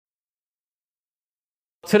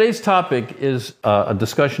today's topic is a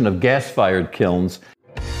discussion of gas-fired kilns.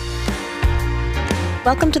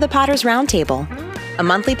 Welcome to the Potter's Roundtable, a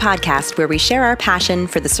monthly podcast where we share our passion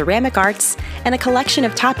for the ceramic arts and a collection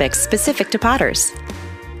of topics specific to potters.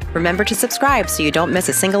 Remember to subscribe so you don't miss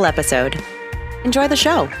a single episode. Enjoy the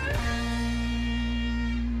show.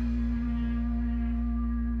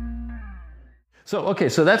 So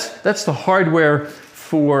that's the hardware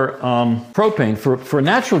for propane. For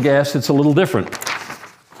natural gas, it's a little different.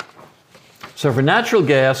 So for natural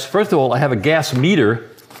gas, first of all, I have a gas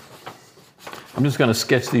meter. I'm just going to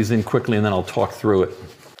sketch these in quickly and then I'll talk through it.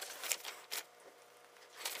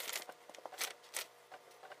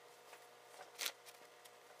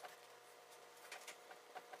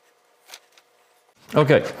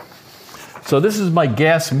 Okay, so this is my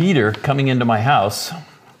gas meter coming into my house.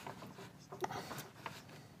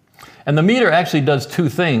 And the meter actually does two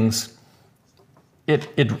things.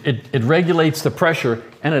 It regulates the pressure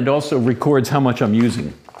and it also records how much I'm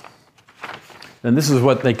using. And this is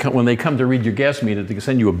what when they come to read your gas meter, they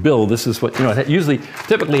send you a bill. This is what,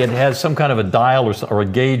 typically it has some kind of a dial or a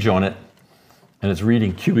gauge on it, and it's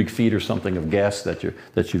reading cubic feet or something of gas that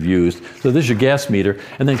you've used. So this is your gas meter,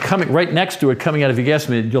 and then coming right next to it, coming out of your gas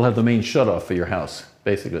meter, you'll have the main shutoff for your house,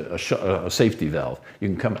 basically a safety valve. You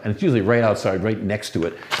can come, and it's usually right outside, right next to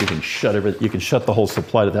it. You can shut everything. You can shut the whole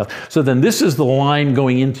supply to the house. So then this is the line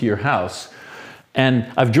going into your house, and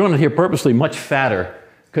I've drawn it here purposely much fatter.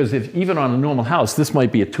 Because even on a normal house, this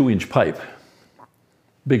might be a 2-inch pipe,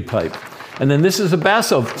 big pipe. And then this is a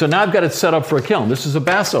basso. So now I've got it set up for a kiln. This is a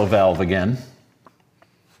basso valve again.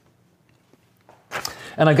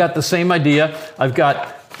 And I've got the same idea. I've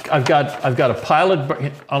got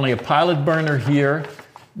a only a pilot burner here.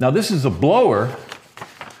 Now this is a blower,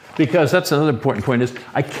 because that's another important point is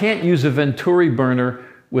I can't use a Venturi burner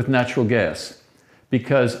with natural gas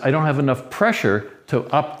because I don't have enough pressure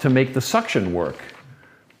to make the suction work.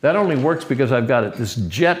 That only works because I've got this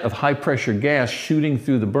jet of high pressure gas shooting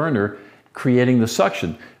through the burner, creating the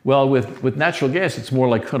suction. Well, with natural gas, it's more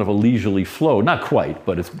like kind of a leisurely flow. Not quite,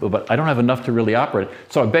 but I don't have enough to really operate.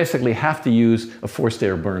 So I basically have to use a forced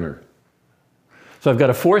air burner. So I've got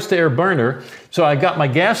a forced air burner. So I got my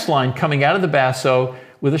gas line coming out of the basso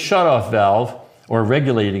with a shutoff valve or a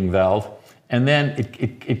regulating valve, and then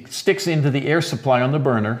it sticks into the air supply on the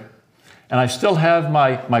burner. And I still have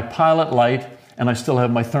my pilot light, and I still have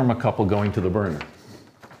my thermocouple going to the burner.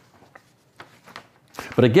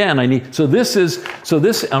 But again, this is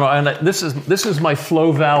my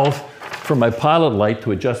flow valve for my pilot light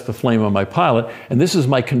to adjust the flame on my pilot, and this is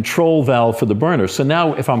my control valve for the burner. So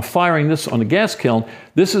now if I'm firing this on a gas kiln,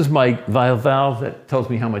 this is my valve that tells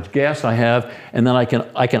me how much gas I have, and then I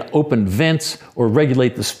can open vents or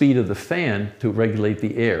regulate the speed of the fan to regulate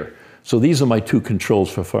the air. So these are my two controls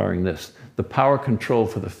for firing this. The power control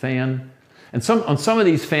for the fan. And on some of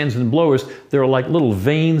these fans and blowers, there are like little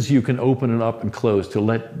vanes you can open it up and close to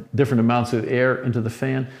let different amounts of air into the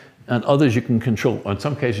fan. And others you can control. In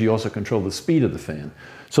some cases, you also control the speed of the fan.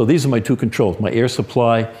 So these are my two controls, my air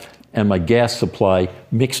supply and my gas supply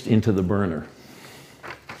mixed into the burner.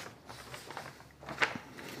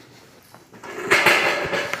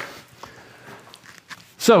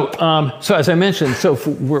 So as I mentioned,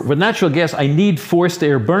 with natural gas, I need forced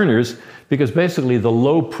air burners because basically the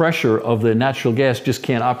low pressure of the natural gas just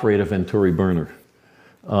can't operate a Venturi burner.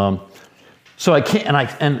 So I can't,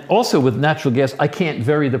 and also with natural gas, I can't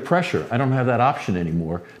vary the pressure. I don't have that option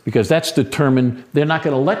anymore because that's determined. They're not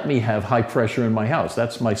going to let me have high pressure in my house.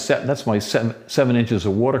 That's my 7 inches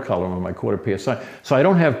of watercolor on my 1/4 PSI. So I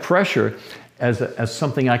don't have pressure as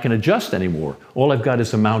something I can adjust anymore. All I've got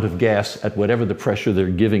is amount of gas at whatever the pressure they're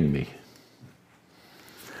giving me.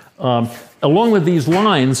 Along with these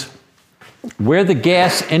lines, where the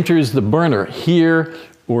gas enters the burner here,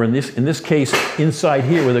 or in this case, inside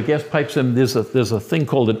here where the gas pipes in, there's a thing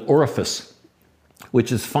called an orifice,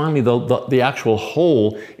 which is finally the actual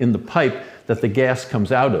hole in the pipe that the gas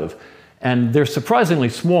comes out of. And they're surprisingly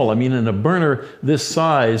small. I mean, in a burner this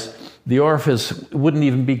size, the orifice wouldn't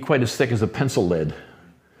even be quite as thick as a pencil lead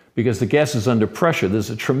because the gas is under pressure.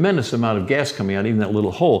 There's a tremendous amount of gas coming out, even that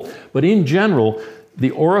little hole. But in general,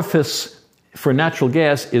 the orifice for natural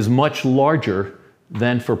gas is much larger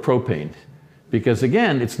than for propane because,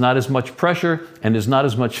 again, it's not as much pressure and there's not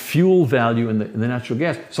as much fuel value in the natural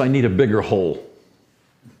gas, so I need a bigger hole.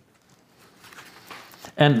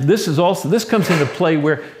 And this comes into play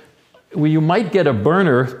where you might get a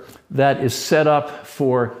burner that is set up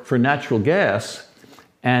for natural gas,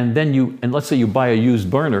 and let's say you buy a used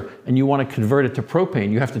burner and you want to convert it to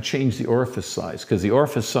propane, you have to change the orifice size because the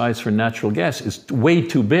orifice size for natural gas is way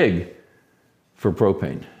too big for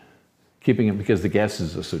propane. keeping it because the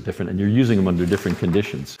gases are so different and you're using them under different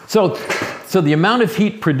conditions. So the amount of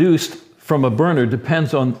heat produced from a burner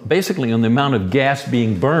depends on basically on the amount of gas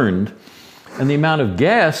being burned, and the amount of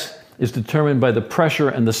gas is determined by the pressure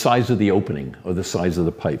and the size of the opening or the size of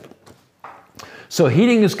the pipe. So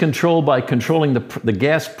heating is controlled by controlling the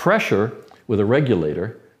gas pressure with a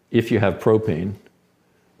regulator, if you have propane,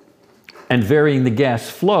 and varying the gas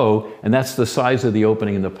flow, and that's the size of the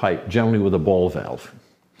opening in the pipe, generally with a ball valve.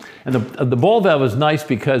 And the ball valve is nice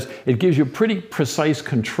because it gives you pretty precise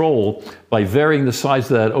control by varying the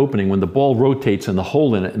size of that opening. When the ball rotates and the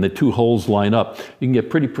hole in it and the two holes line up, you can get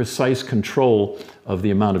pretty precise control of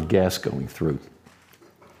the amount of gas going through.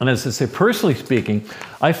 And as I say, personally speaking,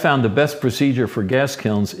 I found the best procedure for gas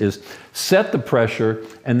kilns is set the pressure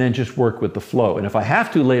and then just work with the flow. And if I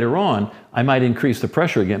have to later on, I might increase the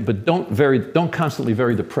pressure again, but don't constantly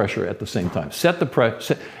vary the pressure at the same time. Set the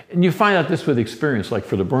pressure, and you find out this with experience, like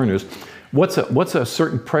for the burners. What's a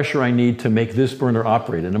certain pressure I need to make this burner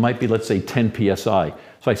operate? And it might be, let's say, 10 psi.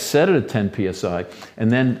 So I set it at 10 psi,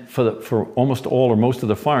 and then for almost all or most of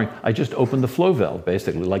the firing, I just open the flow valve,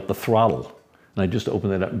 basically, like the throttle. And I just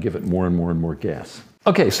open that up and give it more and more and more gas.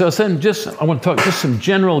 Okay, so then I want to talk just some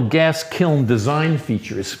general gas kiln design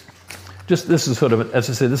features. This is sort of, as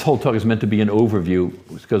I say, this whole talk is meant to be an overview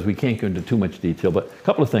because we can't go into too much detail, but a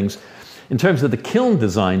couple of things. In terms of the kiln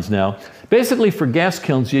designs now, basically for gas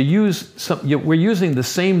kilns, we're using the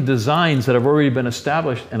same designs that have already been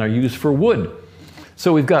established and are used for wood.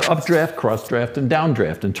 So we've got updraft, crossdraft, and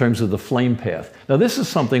downdraft in terms of the flame path. Now this is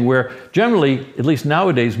something where generally, at least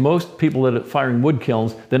nowadays, most people that are firing wood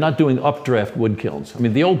kilns, they're not doing updraft wood kilns. I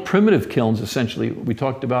mean, the old primitive kilns, essentially, we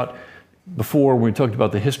talked about before when we talked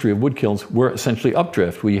about the history of wood kilns, were essentially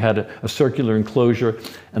updraft, where you had a circular enclosure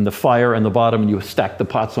and the fire on the bottom, and you stacked the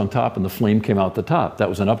pots on top and the flame came out the top. That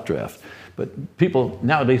was an updraft. But people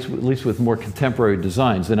nowadays, at least with more contemporary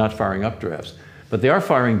designs, they're not firing updrafts. But they are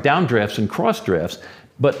firing downdrafts and crossdrafts.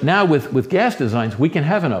 But now with gas designs, we can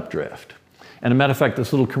have an updraft. And as a matter of fact,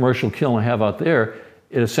 this little commercial kiln I have out there,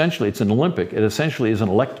 it's an Olympic. It essentially is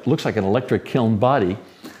looks like an electric kiln body.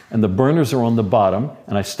 And the burners are on the bottom,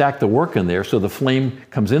 and I stack the work in there, so the flame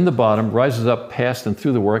comes in the bottom, rises up past and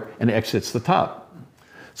through the work, and exits the top.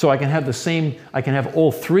 So I can have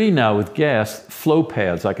all three now with gas flow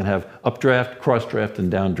paths. I can have updraft, crossdraft,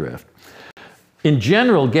 and downdraft. In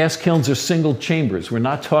general, gas kilns are single chambers. We're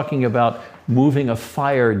not talking about moving a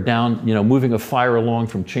fire down, moving a fire along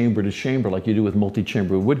from chamber to chamber like you do with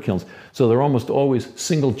multi-chamber wood kilns. So they're almost always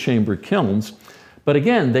single chamber kilns. But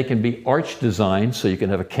again, they can be arch designed, so you can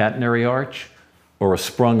have a catenary arch or a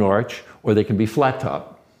sprung arch, or they can be flat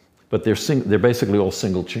top. But they're basically all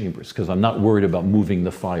single chambers because I'm not worried about moving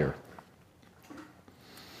the fire.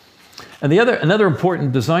 And another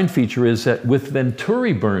important design feature is that with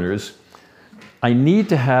Venturi burners, I need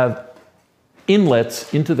to have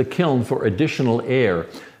inlets into the kiln for additional air.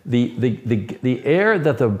 The air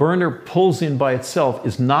that the burner pulls in by itself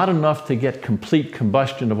is not enough to get complete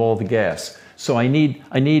combustion of all the gas. So I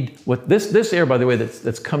need what this air, by the way,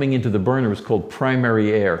 that's coming into the burner is called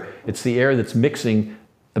primary air. It's the air that's mixing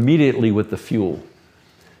immediately with the fuel.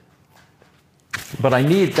 But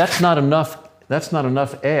that's not enough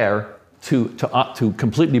air to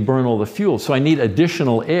completely burn all the fuel. So I need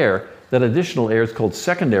additional air. That additional air is called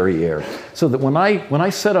secondary air. So that when I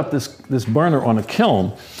set up this burner on a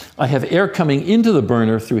kiln, I have air coming into the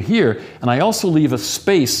burner through here, and I also leave a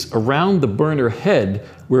space around the burner head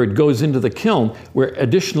where it goes into the kiln, where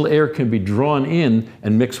additional air can be drawn in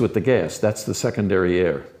and mixed with the gas. That's the secondary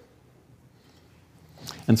air.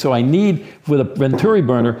 And so with a Venturi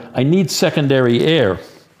burner, I need secondary air.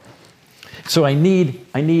 So I need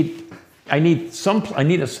a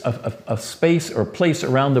space or a place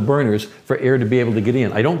around the burners for air to be able to get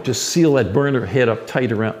in. I don't just seal that burner head up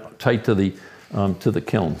tight to the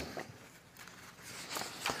kiln.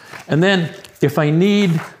 And then if I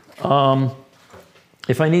need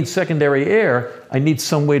secondary air, I need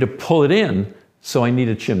some way to pull it in, so I need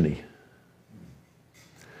a chimney.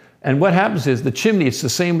 And what happens is the chimney, it's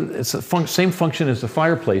the same function as the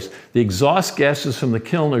fireplace. The exhaust gases from the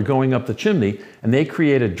kiln are going up the chimney, and they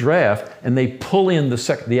create a draft, and they pull in the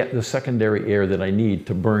secondary air that I need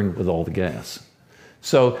to burn with all the gas.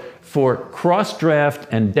 So for cross-draft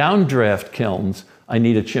and downdraft kilns, I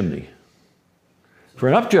need a chimney. For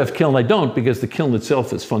an updraft kiln, I don't, because the kiln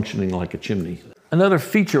itself is functioning like a chimney. Another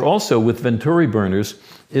feature also with Venturi burners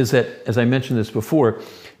is that, as I mentioned this before,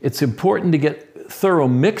 it's important to get thorough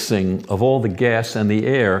mixing of all the gas and the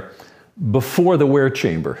air before the wear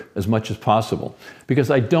chamber as much as possible, because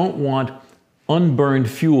I don't want unburned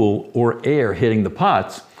fuel or air hitting the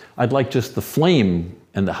pots. I'd like just the flame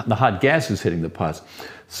and the hot gas is hitting the pots.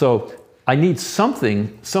 So I need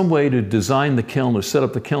some way to design the kiln or set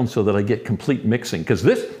up the kiln so that I get complete mixing. Because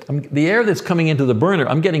the air that's coming into the burner,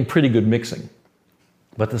 I'm getting pretty good mixing.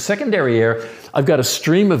 But the secondary air, I've got a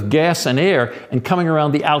stream of gas and air, and coming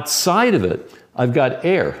around the outside of it, I've got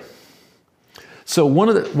air. So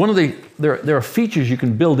there are features you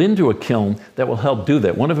can build into a kiln that will help do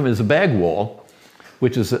that. One of them is a bag wall,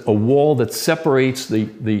 which is a wall that separates where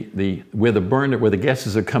the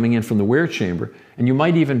gases are coming in from the wear chamber. And you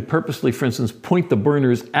might even purposely, for instance, point the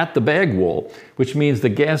burners at the bag wall, which means the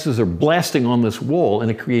gases are blasting on this wall,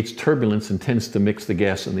 and it creates turbulence and tends to mix the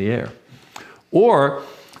gas and the air. Or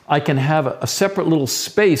I can have a separate little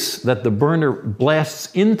space that the burner blasts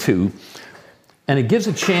into, and it gives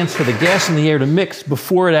a chance for the gas and the air to mix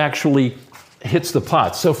before it actually hits the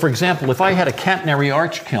pot. So for example, if I had a catenary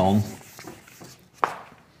arch kiln,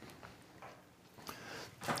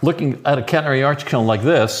 looking at a catenary arch kiln like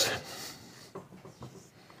this,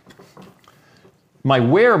 my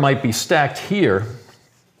wear might be stacked here.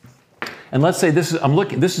 And let's say this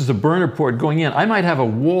is a burner port going in. I might have a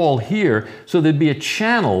wall here, so there'd be a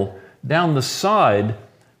channel down the side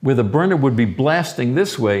where the burner would be blasting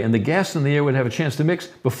this way, and the gas and the air would have a chance to mix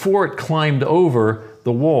before it climbed over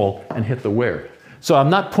the wall and hit the wear. So I'm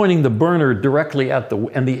not pointing the burner directly at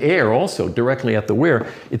and the air also directly at the wear.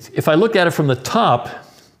 If I look at it from the top,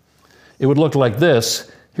 it would look like this.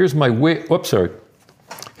 Here's my wear,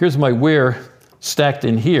 Here's my wear stacked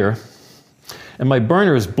in here. And my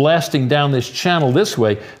burner is blasting down this channel this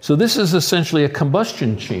way. So this is essentially a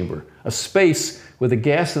combustion chamber, a space where the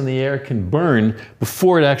gas and the air can burn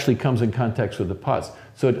before it actually comes in contact with the pots.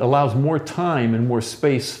 So it allows more time and more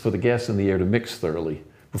space for the gas and the air to mix thoroughly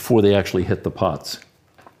before they actually hit the pots.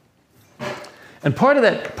 And part of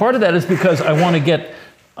that is because I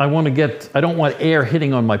don't want air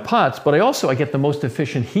hitting on my pots, but I get the most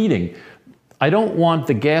efficient heating. I don't want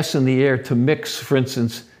the gas and the air to mix, for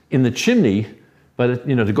instance, in the chimney, but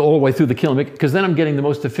to go all the way through the kiln, because then I'm getting the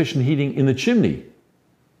most efficient heating in the chimney.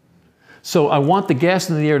 So I want the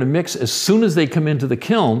gas and the air to mix as soon as they come into the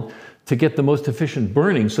kiln to get the most efficient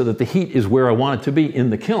burning, so that the heat is where I want it to be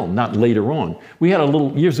in the kiln, not later on.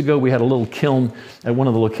 Years ago, we had a little kiln at one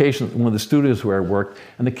of the locations, one of the studios where I worked,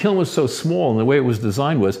 and the kiln was so small, and the way it was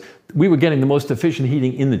designed was, we were getting the most efficient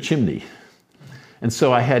heating in the chimney. And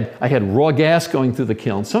so I had raw gas going through the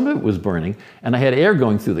kiln, some of it was burning, and I had air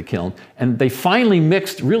going through the kiln, and they finally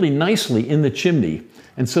mixed really nicely in the chimney.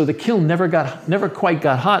 And so the kiln never quite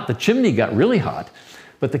got hot. The chimney got really hot,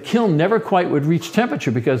 but the kiln never quite would reach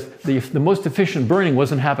temperature, because the most efficient burning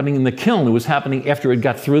wasn't happening in the kiln, it was happening after it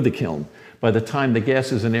got through the kiln, by the time the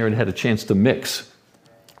gases and air had a chance to mix.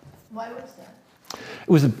 Why was that?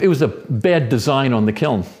 It was a bad design on the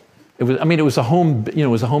kiln. It was a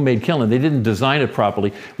homemade kiln, and they didn't design it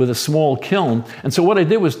properly with a small kiln. And so what I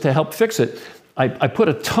did was, to help fix it, I put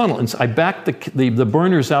a tunnel, and I backed the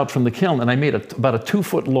burners out from the kiln, and I made about a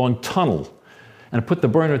 2-foot long tunnel. And I put the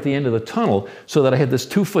burner at the end of the tunnel, so that I had this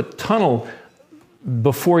 2-foot tunnel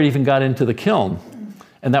before it even got into the kiln.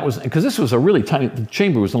 And that was, because this was a really tiny, the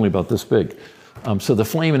chamber was only about this big. So the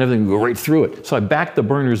flame and everything would go right through it. So I backed the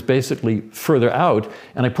burners basically further out,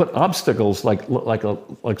 and I put obstacles like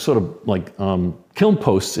kiln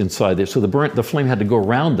posts inside there. So the flame had to go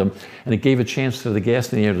around them, and it gave a chance for the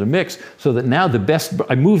gas and the air to mix. So that now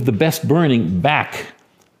I moved the best burning back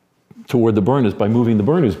toward the burners by moving the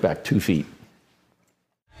burners back 2 feet.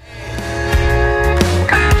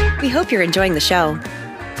 We hope you're enjoying the show.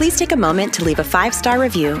 Please take a moment to leave a 5-star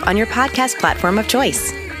review on your podcast platform of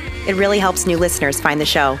choice. It really helps new listeners find the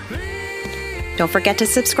show. Don't forget to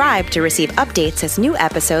subscribe to receive updates as new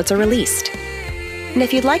episodes are released. And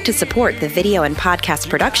if you'd like to support the video and podcast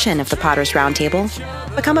production of the Potter's Roundtable,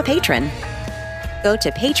 become a patron. Go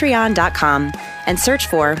to patreon.com and search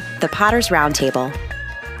for the Potter's Roundtable.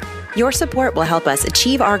 Your support will help us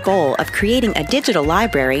achieve our goal of creating a digital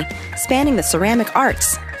library spanning the ceramic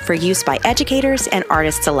arts for use by educators and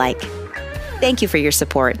artists alike. Thank you for your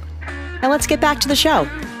support. Now let's get back to the show.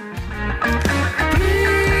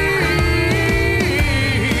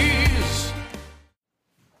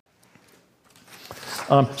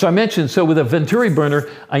 So I mentioned, with a Venturi burner,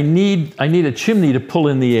 I need a chimney to pull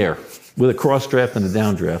in the air with a cross draft and a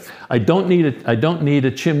downdraft. I don't need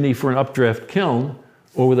a chimney for an updraft kiln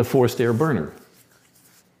or with a forced air burner.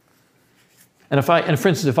 And for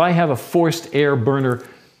instance, if I have a forced air burner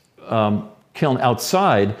kiln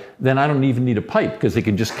outside, then I don't even need a pipe, because it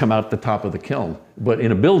can just come out the top of the kiln. But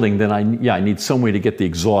in a building, then I need some way to get the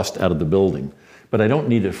exhaust out of the building. But I don't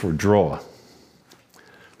need it for draw.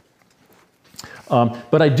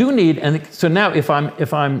 But I do need, and so now if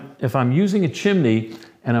I'm using a chimney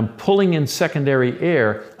and I'm pulling in secondary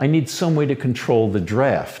air, I need some way to control the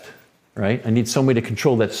draft, right? I need some way to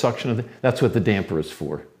control that suction. That's what the damper is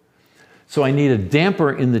for. So I need a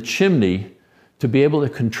damper in the chimney to be able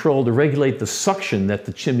to regulate the suction that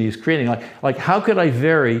the chimney is creating. Like how can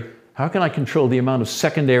I control the amount of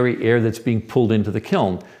secondary air that's being pulled into the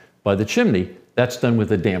kiln by the chimney? That's done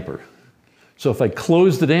with a damper. So if I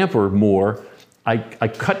close the damper more, I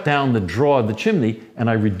cut down the draw of the chimney and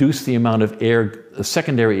I reduce the amount of air, the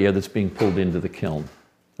secondary air that's being pulled into the kiln.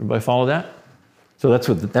 Everybody follow that? So that's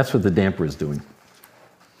what the damper is doing.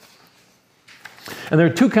 And there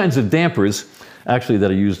are two kinds of dampers, actually, that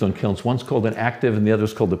are used on kilns. One's called an active and the other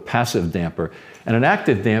is called a passive damper. And an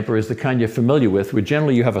active damper is the kind you're familiar with, where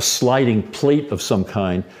generally you have a sliding plate of some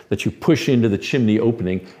kind that you push into the chimney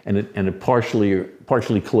opening, and it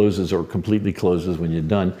partially closes or completely closes when you're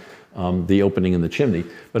done, the opening in the chimney.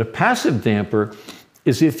 But a passive damper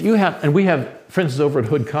is if you have, and we have, for instance, over at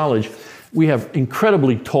Hood College, we have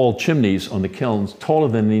incredibly tall chimneys on the kilns, taller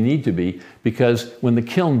than they need to be, because when the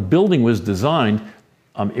kiln building was designed,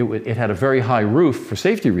 it had a very high roof for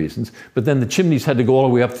safety reasons, but then the chimneys had to go all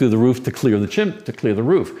the way up through the roof to clear the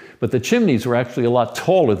roof. But the chimneys were actually a lot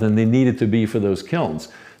taller than they needed to be for those kilns.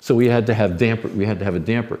 So we had to have a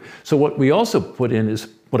damper. So what we also put in is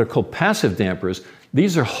what are called passive dampers.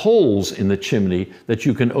 These are holes in the chimney that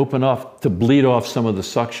you can open up to bleed off some of the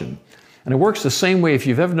suction. And it works the same way. If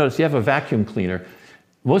you've ever noticed, you have a vacuum cleaner.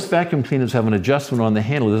 Most vacuum cleaners have an adjustment on the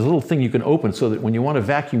handle. There's a little thing you can open so that when you want to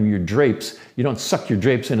vacuum your drapes, you don't suck your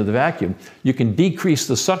drapes into the vacuum. You can decrease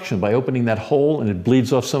the suction by opening that hole and it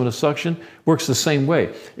bleeds off some of the suction. Works the same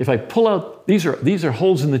way. If I pull out, these are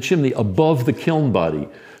holes in the chimney above the kiln body.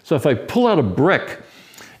 So if I pull out a brick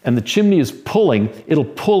and the chimney is pulling, it'll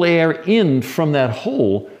pull air in from that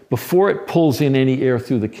hole before it pulls in any air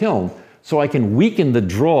through the kiln. So I can weaken the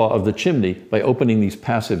draw of the chimney by opening these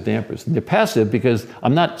passive dampers. And they're passive because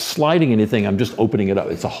I'm not sliding anything, I'm just opening it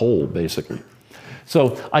up. It's a hole, basically.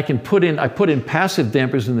 So I put in passive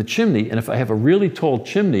dampers in the chimney, and if I have a really tall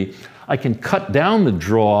chimney, I can cut down the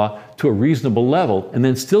draw to a reasonable level and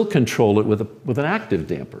then still control it with an active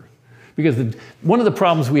damper. Because one of the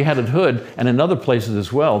problems we had at Hood, and in other places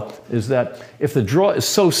as well, is that if the draw is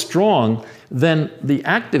so strong, then the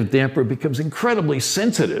active damper becomes incredibly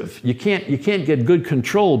sensitive. You can't get good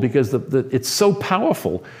control because it's so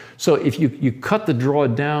powerful. So if you cut the draw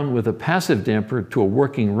down with a passive damper to a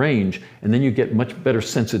working range, and then you get much better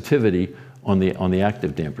sensitivity on the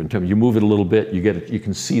active damper. In terms, you move it a little bit, you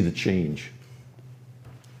can see the change.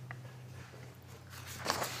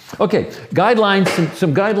 Okay,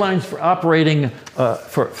 some guidelines for operating,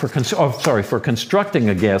 for constructing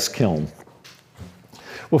a gas kiln.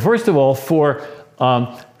 Well, first of all, for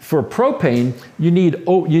propane,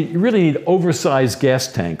 you really need oversized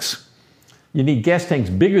gas tanks. You need gas tanks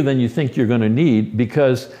bigger than you think you're going to need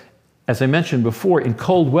because, as I mentioned before, in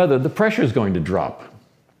cold weather, the pressure is going to drop.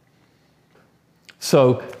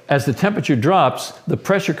 So as the temperature drops, the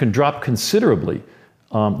pressure can drop considerably.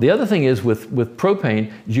 The other thing is with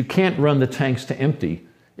propane, you can't run the tanks to empty.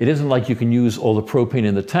 It isn't like you can use all the propane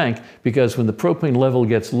in the tank because when the propane level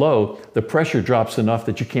gets low, the pressure drops enough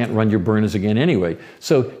that you can't run your burners again anyway.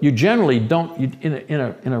 So you generally don't,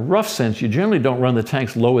 in a rough sense, you generally don't run the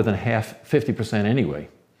tanks lower than 50% anyway,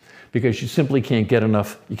 because you simply can't get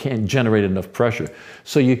enough, you can't generate enough pressure.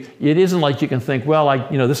 So it isn't like you can think, well,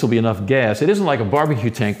 this will be enough gas. It isn't like a barbecue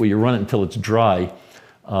tank where you run it until it's dry.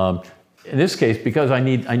 In this case, because I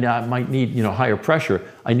might need higher pressure,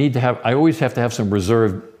 I always have to have some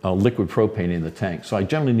reserved liquid propane in the tank. So I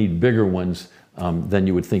generally need bigger ones than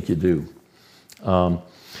you would think you do.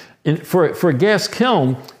 For a gas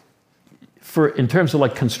kiln, in terms of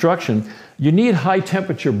like construction, you need high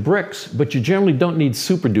temperature bricks, but you generally don't need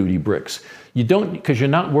super duty bricks. You don't, because you're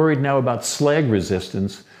not worried now about slag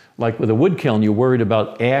resistance. Like with a wood kiln, you're worried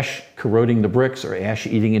about ash corroding the bricks or ash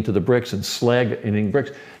eating into the bricks and slag eating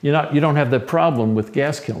bricks. You don't have that problem with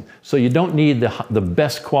gas kiln. So you don't need the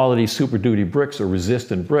best quality super duty bricks or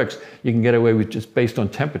resistant bricks. You can get away with just based on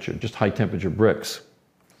temperature, just high temperature bricks.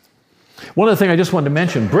 One other thing I just wanted to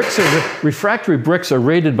mention, refractory bricks are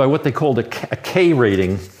rated by what they called a K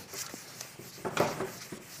rating.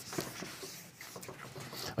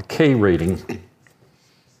 A K rating.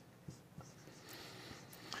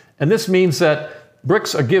 And this means that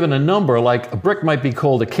bricks are given a number, like a brick might be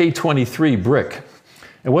called a K23 brick.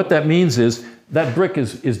 And what that means is that brick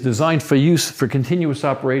is designed for use for continuous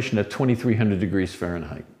operation at 2300 degrees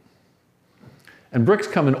Fahrenheit. And bricks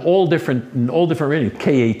come in all different ratings,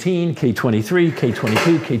 K18, K23,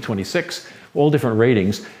 K22, K26, all different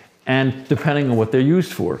ratings. and depending on what they're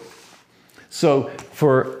used for. So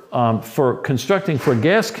for constructing for a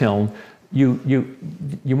gas kiln, you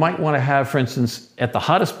might want to have, for instance, at the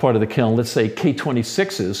hottest part of the kiln, let's say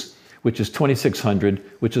K26s, which is 2600,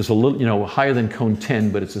 which is a little, higher than cone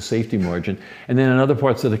 10, but it's a safety margin. And then in other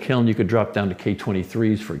parts of the kiln, you could drop down to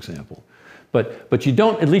K23s, for example. But you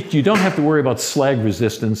don't have to worry about slag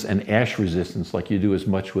resistance and ash resistance like you do as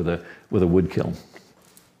much with a wood kiln.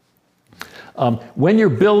 When you're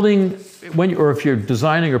building, or if you're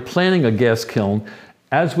designing or planning a gas kiln,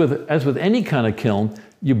 as with any kind of kiln,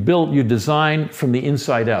 you design from the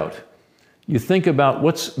inside out. You think about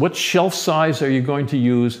what shelf size are you going to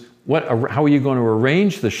use, how are you going to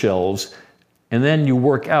arrange the shelves, and then you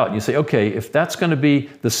work out. You say, okay, if that's going to be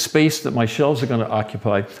the space that my shelves are going to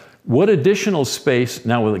occupy, what additional space,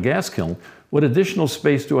 now with a gas kiln, what additional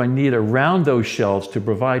space do I need around those shelves to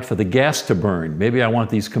provide for the gas to burn? Maybe I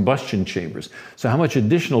want these combustion chambers. So how much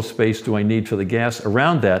additional space do I need for the gas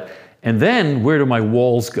around that? And then where do my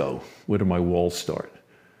walls go? Where do my walls start?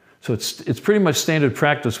 So it's pretty much standard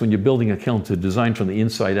practice when you're building a kiln to design from the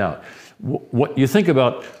inside out. What you think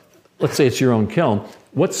about, let's say it's your own kiln,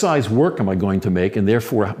 what size work am I going to make, and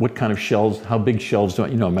therefore what kind of shelves, how big shelves do I,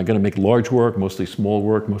 am I going to make large work, mostly small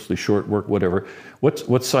work, mostly short work, whatever.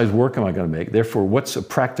 What size work am I going to make? Therefore, what's a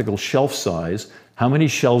practical shelf size? How many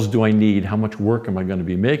shelves do I need? How much work am I going to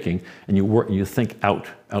be making? And you think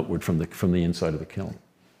outward from the inside of the kiln.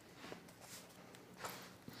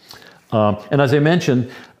 And as I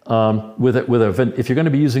mentioned, if you're going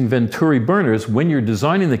to be using Venturi burners, when you're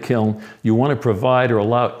designing the kiln, you want to provide or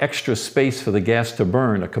allow extra space for the gas to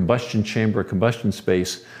burn, a combustion chamber, a combustion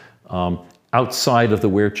space, outside of the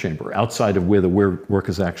wear chamber, outside of where the work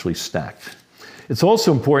is actually stacked. It's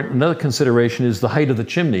also important, another consideration is the height of the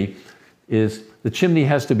chimney. The chimney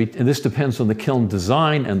has to be, and this depends on the kiln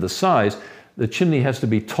design and the size, the chimney has to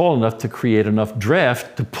be tall enough to create enough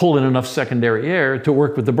draft to pull in enough secondary air to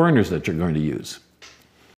work with the burners that you're going to use.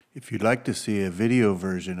 If you'd like to see a video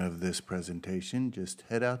version of this presentation, just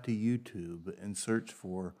head out to YouTube and search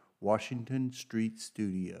for Washington Street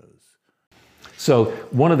Studios. So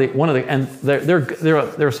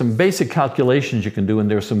there are some basic calculations you can do,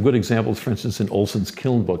 and there are some good examples, for instance, in Olson's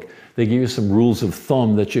kiln book. They give you some rules of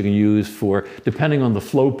thumb that you can use for, depending on the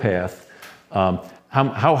flow path,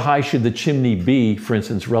 how high should the chimney be, for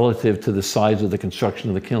instance, relative to the size of the construction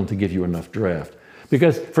of the kiln to give you enough draft.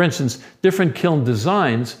 Because, for instance, different kiln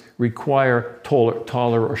designs require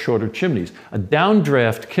taller or shorter chimneys. A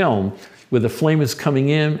downdraft kiln, where the flame is coming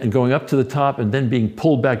in and going up to the top and then being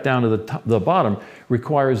pulled back down to the bottom,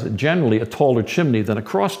 requires generally a taller chimney than a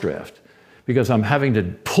cross draft, because I'm having to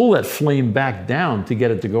pull that flame back down to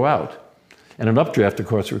get it to go out. And an updraft, of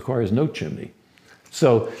course, requires no chimney.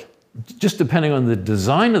 So just depending on the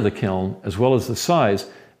design of the kiln, as well as the size,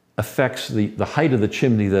 affects the height of the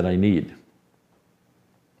chimney that I need.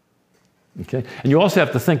 Okay? And you also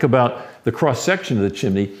have to think about the cross-section of the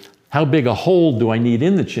chimney. How big a hole do I need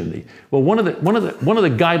in the chimney? Well, one of the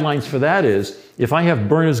guidelines for that is, if I have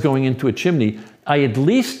burners going into a chimney, I at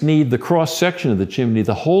least need the cross-section of the chimney,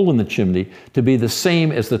 the hole in the chimney, to be the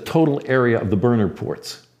same as the total area of the burner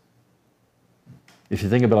ports. If you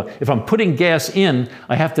think about it, if I'm putting gas in,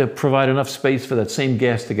 I have to provide enough space for that same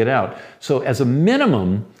gas to get out. So as a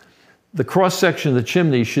minimum, the cross-section of the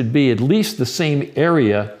chimney should be at least the same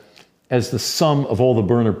area as the sum of all the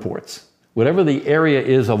burner ports. Whatever the area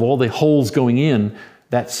is of all the holes going in,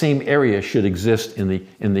 that same area should exist in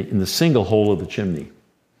the single hole of the chimney.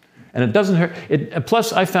 And it doesn't hurt.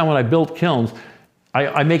 Plus, I found when I built kilns,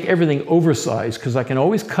 I make everything oversized because I can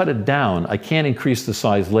always cut it down. I can't increase the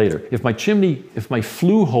size later. If my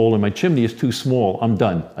flue hole in my chimney is too small, I'm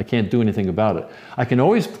done. I can't do anything about it. I can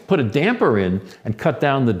always put a damper in and cut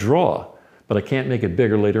down the draw, but I can't make it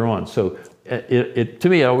bigger later on. So to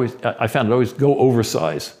me, I found it always go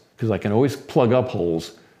oversize, because I can always plug up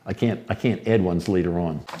holes. I can't add ones later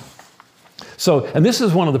on. So, and this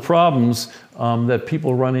is one of the problems that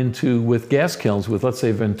people run into with gas kilns, with, let's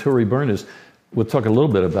say, Venturi burners. We'll talk a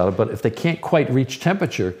little bit about it, but if they can't quite reach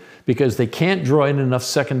temperature, because they can't draw in enough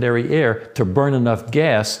secondary air to burn enough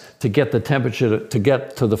gas to get the temperature to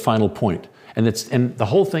get to the final point. And the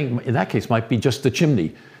whole thing, in that case, might be just the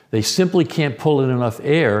chimney. They simply can't pull in enough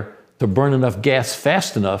air to burn enough gas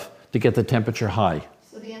fast enough to get the temperature high.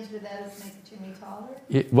 So the answer to that is make the chimney taller?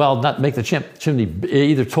 Well, not make the chimney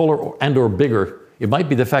either taller or bigger. It might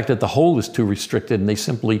be the fact that the hole is too restricted, and they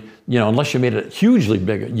simply, unless you made it hugely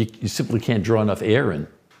bigger, you simply can't draw enough air in.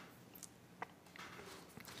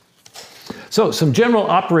 So some general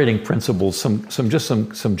operating principles, some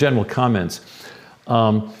general comments.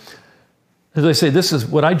 As I say, this is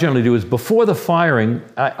what I generally do is before the firing,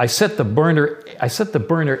 I set the burner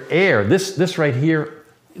air, this right here,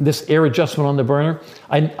 this air adjustment on the burner,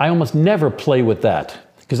 I almost never play with that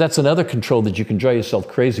because that's another control that you can drive yourself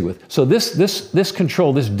crazy with. So this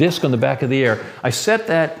control, this disc on the back of the air, I set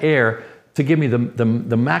that air to give me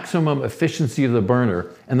the maximum efficiency of the burner,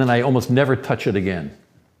 and then I almost never touch it again.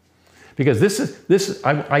 Because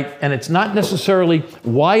and it's not necessarily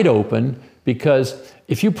wide open, because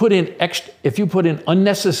if you put in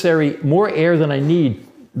unnecessary, more air than I need,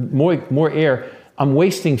 more air, I'm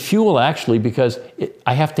wasting fuel actually, because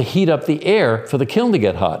I have to heat up the air for the kiln to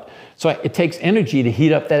get hot. So it takes energy to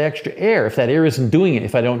heat up that extra air if that air isn't doing it,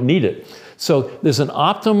 if I don't need it. So there's an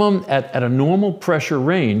optimum at a normal pressure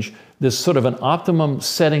range. There's sort of an optimum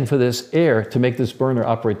setting for this air to make this burner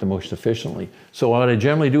operate the most efficiently. So what I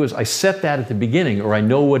generally do is I set that at the beginning, or I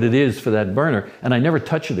know what it is for that burner, and I never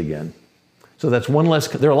touch it again. So that's one less.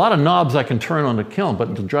 There are a lot of knobs I can turn on the kiln, but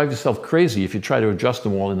it'll drive yourself crazy if you try to adjust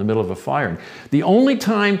them all in the middle of a firing. The only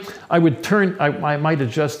time I might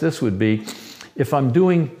adjust this would be if I'm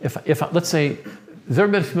doing, let's say, has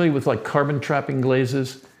everybody familiar with like carbon trapping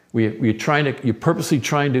glazes? You're purposely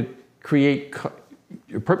trying to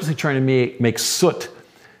make soot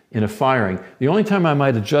in a firing. The only time I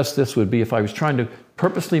might adjust this would be if I was trying to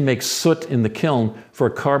purposely make soot in the kiln for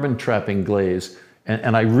a carbon trapping glaze,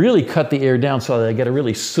 and I really cut the air down so that I get a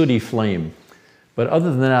really sooty flame. But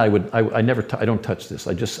other than that, I don't touch this.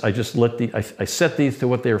 I set these to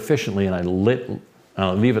what they're efficiently, and I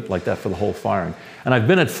leave it like that for the whole firing. And I've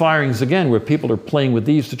been at firings again where people are playing with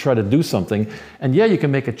these to try to do something. And yeah, you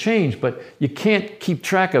can make a change, but you can't keep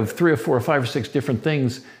track of 3 or 4 or 5 or 6 different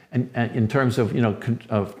things and in terms of,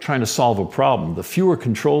 of trying to solve a problem. The fewer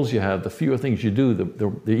controls you have, the fewer things you do,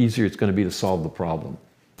 the easier it's going to be to solve the problem.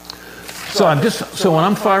 So when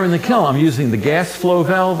I'm firing the kiln, I'm using the gas flow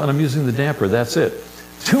valve and I'm using the damper. That's it.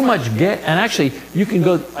 Too much gas, and actually you can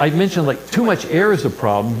go, I mentioned like too much air is a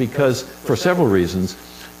problem because, for several reasons,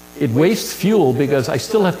 it wastes fuel because I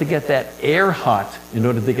still have to get that air hot in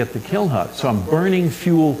order to get the kiln hot. So I'm burning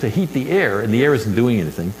fuel to heat the air, and the air isn't doing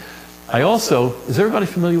anything. I also, is everybody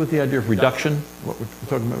familiar with the idea of reduction? What we're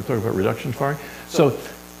talking about reduction firing. So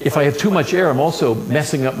if I have too much air, I'm also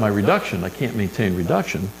messing up my reduction. I can't maintain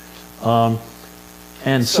reduction.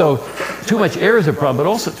 And so too much air is a problem, but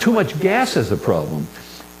also too much gas is a problem.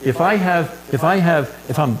 If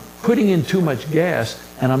I'm putting in too much gas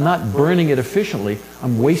and I'm not burning it efficiently,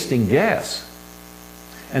 I'm wasting gas.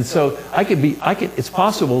 And so it's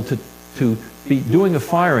possible to be doing a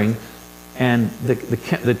firing and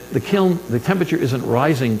the kiln, the temperature isn't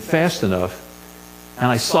rising fast enough, and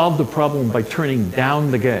I solve the problem by turning down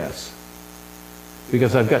the gas.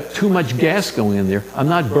 Because I've got too much gas going in there. I'm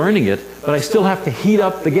not burning it, but I still have to heat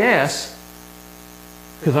up the gas,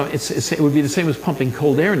 because it would be the same as pumping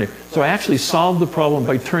cold air in there. So I actually solved the problem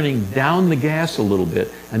by turning down the gas a little bit,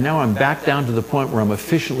 and now I'm back down to the point where I'm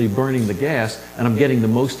efficiently burning the gas, and I'm getting the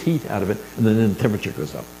most heat out of it, and then the temperature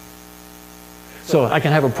goes up. So I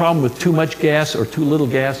can have a problem with too much gas, or too little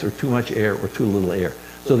gas, or too much air, or too little air.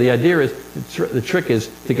 So the idea is, the trick is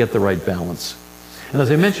to get the right balance. And as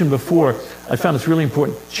I mentioned before, I found it's really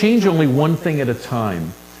important, change only one thing at a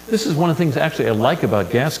time. This is one of the things actually I like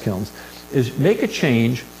about gas kilns, is make a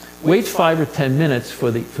change, wait 5 or 10 minutes for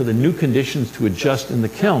the new conditions to adjust in the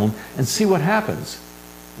kiln, and see what happens.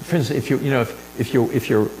 For instance,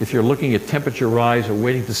 if you're looking at temperature rise or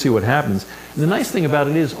waiting to see what happens, the nice thing about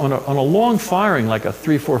it is on a long firing, like a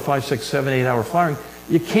 3, 4, 5, 6, 7, 8 hour firing,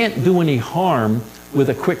 you can't do any harm with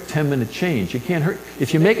a quick 10-minute change. You can't hurt.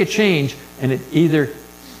 If you make a change and it either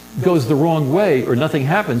goes the wrong way or nothing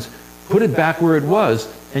happens, put it back where it was,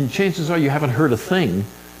 and chances are you haven't hurt a thing,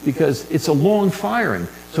 because it's a long firing,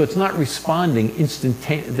 so it's not responding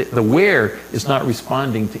instantaneously. The wear is not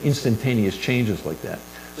responding to instantaneous changes like that.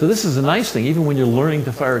 So this is a nice thing, even when you're learning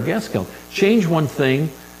to fire a gas kiln. Change one thing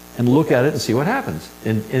and look at it and see what happens.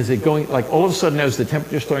 And is it going, like all of a sudden, as the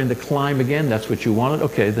temperature starting to climb again, that's what you wanted?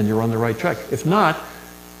 Okay, then you're on the right track. If not,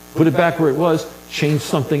 put it back where it was, change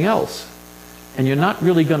something else. And you're not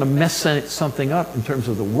really going to mess something up in terms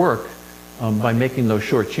of the work by making those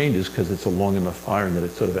short changes, because it's a long enough firing that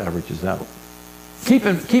it sort of averages out. Keep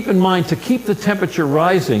in mind, to keep the temperature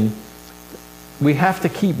rising, we have to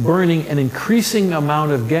keep burning an increasing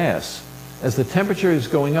amount of gas. As the temperature is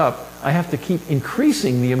going up, I have to keep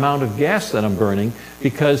increasing the amount of gas that I'm burning,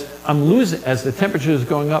 because as the temperature is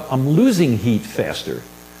going up, I'm losing heat faster.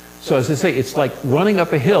 So as I say, it's like running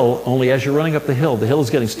up a hill, only as you're running up the hill is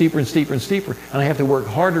getting steeper and steeper and steeper, and I have to work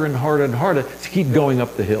harder and harder and harder to keep going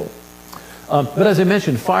up the hill. But as I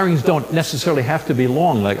mentioned, firings don't necessarily have to be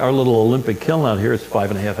long. Like our little Olympic kiln out here is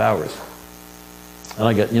 5.5 hours.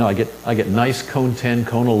 and I get nice cone 10,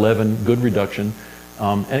 cone 11, good reduction.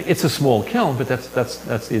 And it's a small kiln, but that's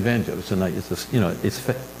the advantage of it. It's a nice,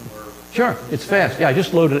 sure, it's fast. Yeah, I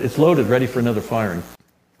just loaded. It's loaded, ready for another firing.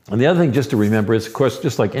 And the other thing just to remember is, of course,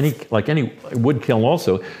 just like any wood kiln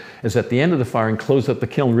also, is at the end of the firing, close up the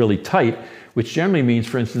kiln really tight, which generally means,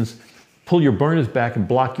 for instance, pull your burners back and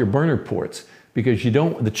block your burner ports, because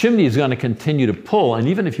the chimney is going to continue to pull, and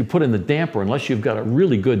even if you put in the damper, unless you've got a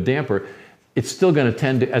really good damper, it's still going to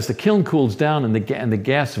tend to, as the kiln cools down and the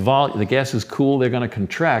gas is cool, they're going to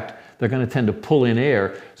contract. They're going to tend to pull in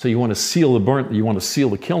air. So you want to seal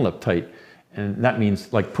the kiln up tight, and that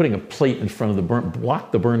means like putting a plate in front of the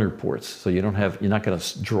block the burner ports, so you're not going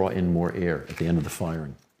to draw in more air at the end of the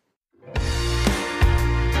firing.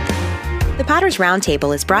 The Potter's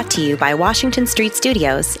Roundtable is brought to you by Washington Street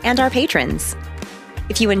Studios and our patrons.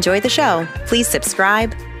 If you enjoy the show, please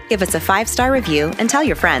subscribe, give us a 5-star review, and tell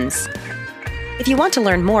your friends. If you want to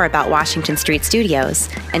learn more about Washington Street Studios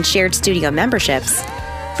and shared studio memberships,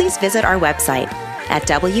 please visit our website at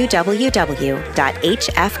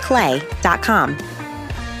www.hfclay.com.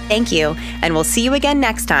 Thank you, and we'll see you again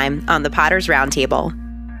next time on the Potter's Roundtable.